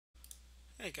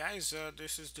Hey guys,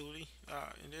 this is Dooley.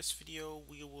 In this video,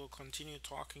 we will continue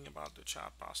talking about the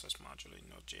child process module in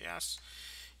Node.js.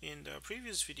 In the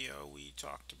previous video, we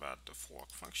talked about the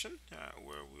fork function,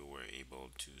 where we were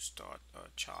able to start a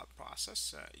child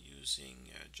process using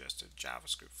just a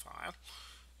JavaScript file,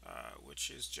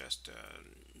 which is just a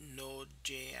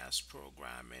Node.js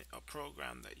program, a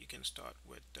program that you can start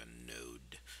with the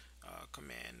node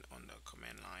command on the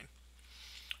command line.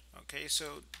 Okay,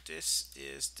 so this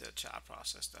is the child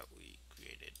process that we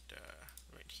created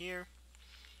right here.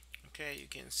 Okay, you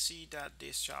can see that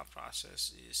this child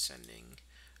process is sending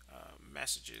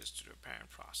messages to the parent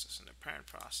process, and the parent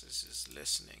process is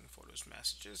listening for those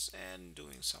messages and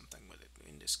doing something with it.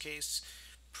 In this case,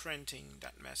 printing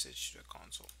that message to the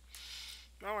console.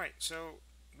 Alright, so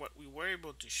what we were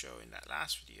able to show in that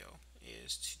last video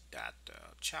is that the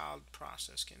child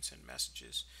process can send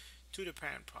messages to the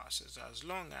parent process as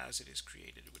long as it is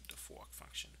created with the fork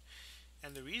function.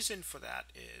 And the reason for that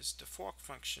is the fork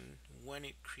function, when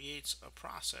it creates a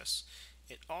process,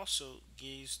 it also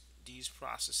gives these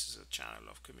processes a channel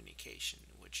of communication,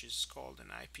 which is called an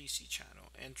IPC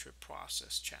channel,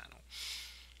 inter-process channel.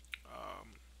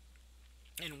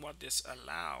 And what this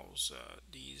allows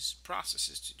these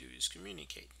processes to do is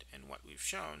communicate. And what we've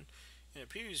shown in a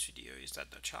previous video is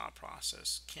that the child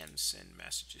process can send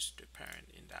messages to the parent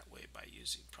in that way by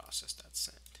using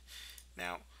process.send.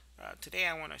 Now, today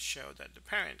I want to show that the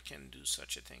parent can do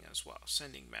such a thing as well,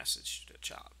 sending message to the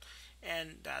child.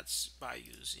 And that's by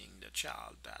using the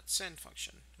child.send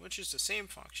function, which is the same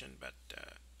function but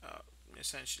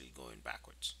essentially going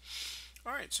backwards.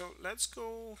 Alright, so let's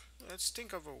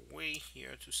think of a way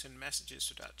here to send messages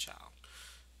to that child.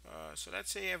 So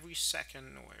let's say every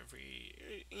second or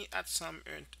at some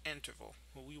interval,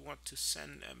 we want to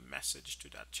send a message to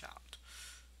that child.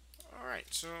 Alright,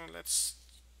 so let's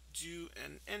do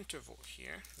an interval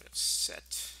here. Let's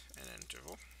set an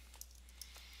interval.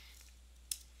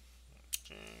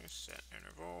 Okay, set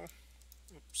interval.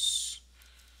 Oops.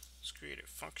 Let's create a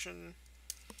function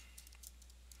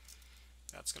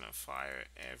that's gonna fire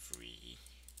every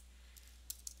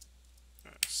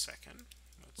second,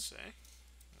 let's say.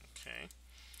 Okay,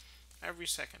 every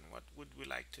second, what would we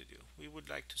like to do? We would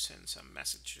like to send some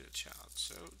message to the child.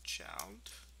 So child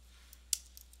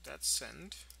that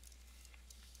send.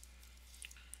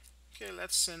 Okay,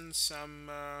 let's send some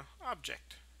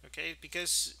object. Okay,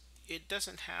 because it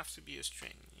doesn't have to be a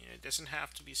string. It doesn't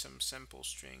have to be some simple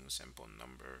string, simple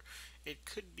number. It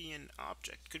could be an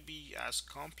object. Could be as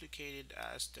complicated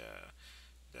as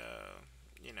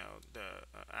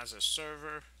as a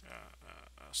server,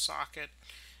 a socket,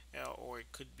 or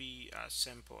it could be as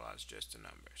simple as just a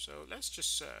number. So let's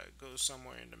just go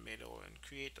somewhere in the middle and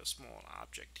create a small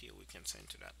object here we can send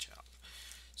to that child.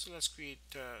 So let's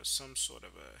create some sort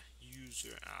of a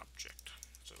user object.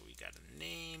 So we got a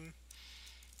name.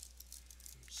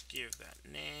 Let's give that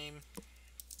name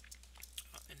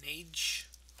an age.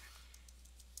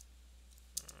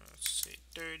 Let's say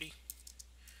 30.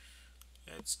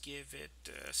 Let's give it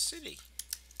a city.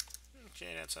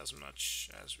 Okay, that's as much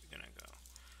as we're gonna go.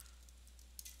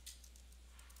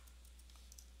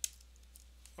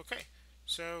 Okay,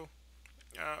 so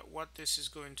what this is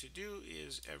going to do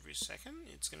is every second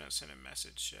it's going to send a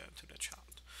message to the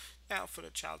child. Now for the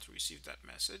child to receive that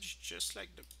message, just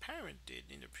like the parent did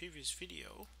in the previous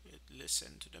video, it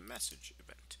listened to the message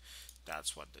event.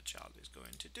 That's what the child is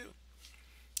going to do.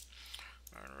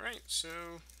 Alright,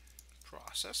 so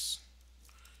process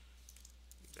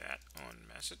that on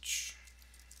message.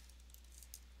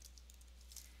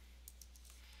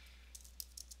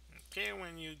 Okay,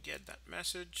 when you get that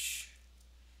message,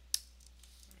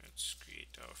 let's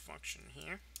create our function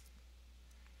here.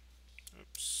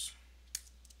 Oops.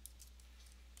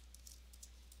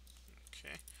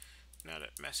 Okay, now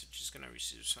that message is going to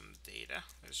receive some data.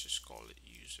 Let's just call it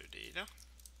user data.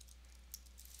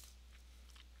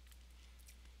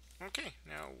 Okay,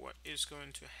 now what is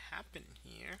going to happen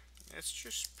here? Let's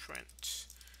just print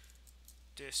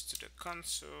this to the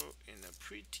console in a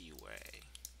pretty way.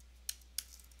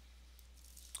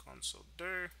 Console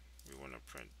dir. We want to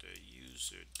print the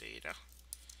user data,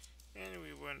 and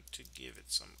we want to give it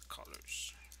some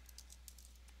colors.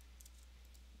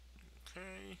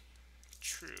 Okay,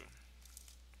 true.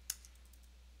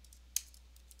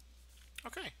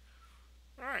 Okay,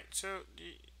 alright, so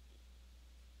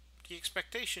the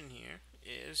expectation here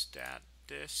is that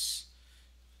this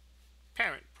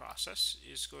parent process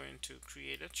is going to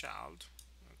create a child,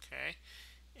 okay,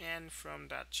 and from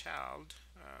that child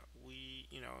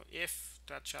if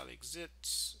that child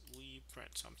exists, we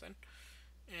print something,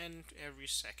 and every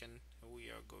second we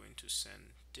are going to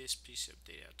send this piece of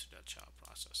data to that child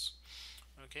process.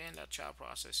 Okay, and that child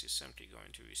process is simply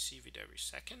going to receive it every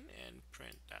second and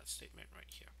print that statement right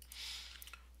here.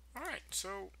 All right,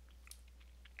 so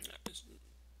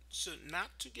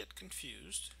not to get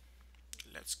confused,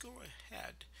 let's go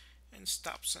ahead and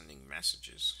stop sending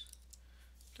messages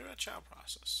to that child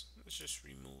process. Let's just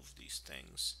remove these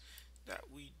things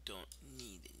that we don't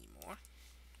need anymore.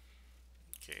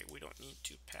 Okay, we don't need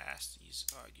to pass these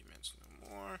arguments no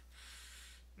more.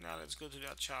 Now let's go to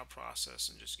that child process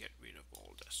and just get rid of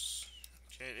all this.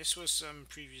 Okay, this was some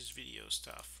previous video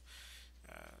stuff.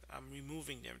 I'm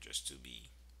removing them just to be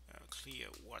clear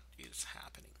what is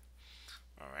happening.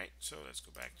 Alright, so let's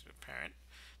go back to the parent.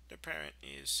 The parent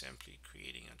is simply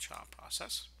creating a child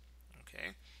process.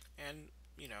 Okay, and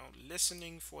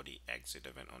listening for the exit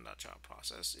event on that child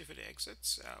process. If it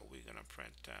exits, we're going to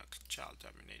print child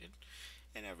terminated,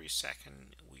 and every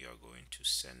second we are going to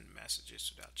send messages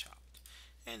to that child,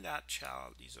 and that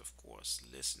child is of course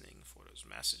listening for those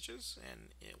messages,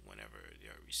 and whenever they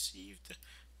are received,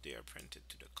 they are printed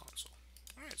to the console.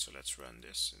 Alright, so let's run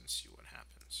this and see what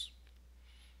happens.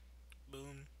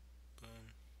 Boom,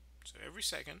 boom. So every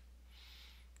second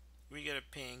we get a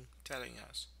ping telling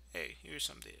us, hey, here's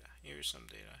some data, here's some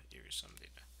data, here's some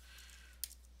data.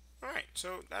 Alright,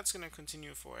 so that's going to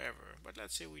continue forever, but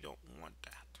let's say we don't want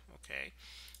that. Okay,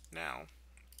 now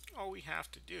all we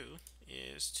have to do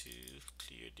is to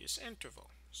clear this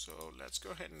interval. So let's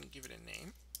go ahead and give it a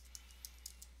name.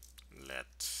 Let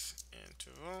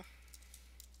interval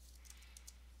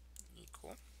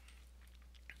equal.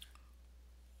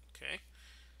 Okay,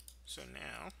 so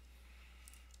now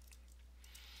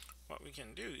what we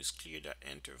can do is clear that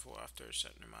interval after a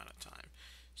certain amount of time.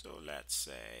 So let's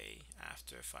say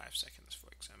after 5 seconds,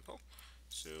 for example.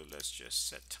 So let's just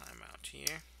set timeout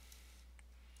here.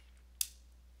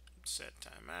 Set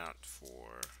timeout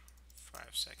for 5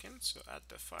 seconds. So at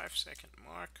the 5-second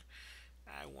mark,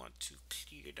 I want to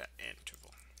clear that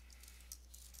interval.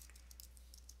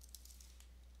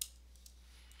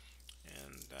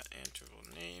 And that interval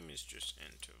name is just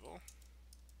interval.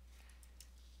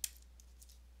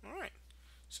 Alright,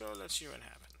 so let's see what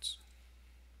happens.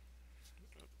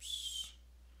 Oops.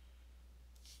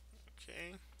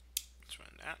 Okay, let's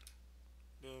run that.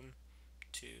 Boom,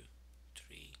 2,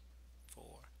 3, 4,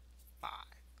 5.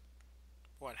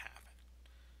 What happened?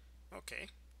 Okay,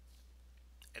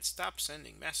 it stopped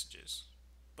sending messages,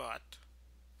 but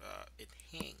it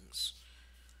hangs.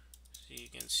 So you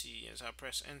can see as I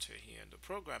press enter here, the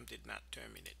program did not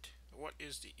terminate. What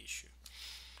is the issue?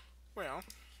 Well,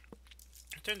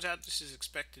 it turns out this is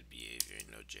expected behavior in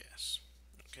NodeJS.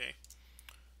 Okay,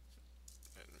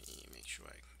 let me make sure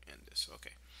I end this.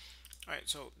 Okay, alright,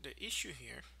 so the issue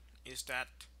here is that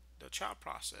the child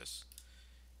process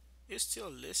is still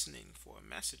listening for a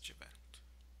message event.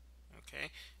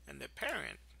 Okay, and the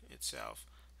parent itself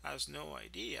has no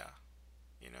idea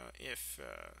if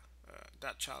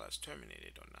that child has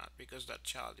terminated or not, because that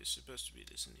child is supposed to be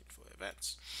listening for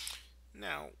events.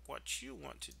 Now what you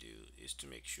want to do is to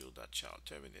make sure that child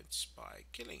terminates by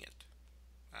killing it.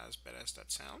 As bad as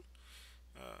that sounds,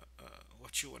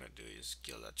 what you want to do is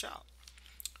kill that child.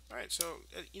 Alright, so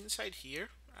inside here,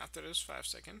 after those 5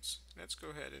 seconds, let's go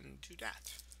ahead and do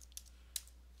that.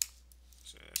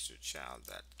 So let's do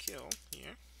child.kill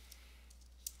here.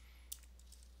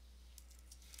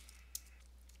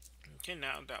 Okay,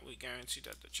 now that we guarantee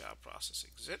that the child process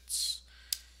exits,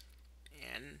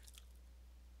 and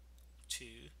 2,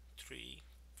 3,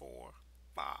 4,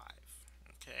 5.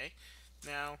 Okay,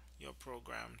 now your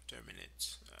program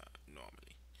terminates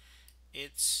normally.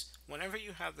 It's whenever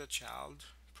you have the child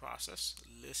process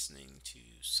listening to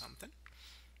something,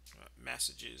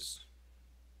 messages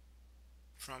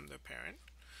from the parent,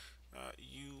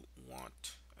 you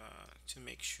want to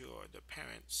make sure the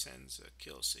parent sends a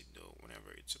kill signal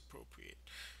whenever it's appropriate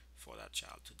for that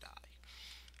child to die.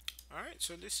 Alright,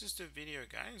 so this is the video,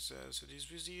 guys. So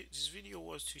this video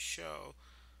was to show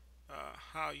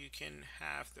how you can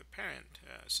have the parent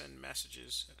send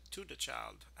messages to the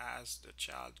child, as the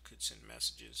child could send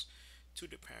messages to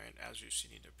the parent, as we've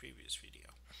seen in the previous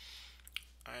video.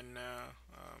 And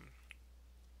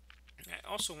I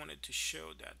also wanted to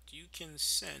show that you can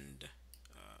send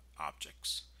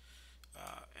objects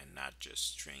and not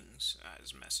just strings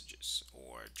as messages,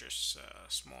 or just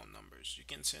small numbers. You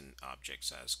can send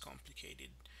objects as complicated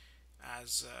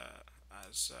as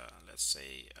let's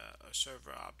say a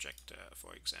server object,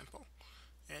 for example,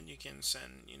 and you can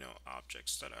send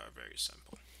objects that are very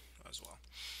simple as well.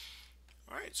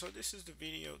 Alright, so this is the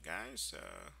video, guys.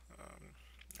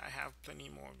 I have plenty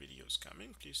more videos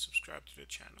coming. Please subscribe to the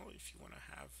channel if you want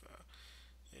to have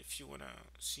if you want to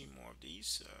see more of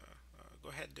these. go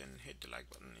ahead and hit the like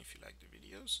button if you like the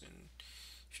videos, and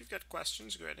if you've got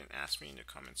questions, go ahead and ask me in the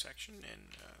comment section,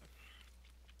 and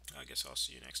I guess I'll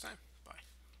see you next time.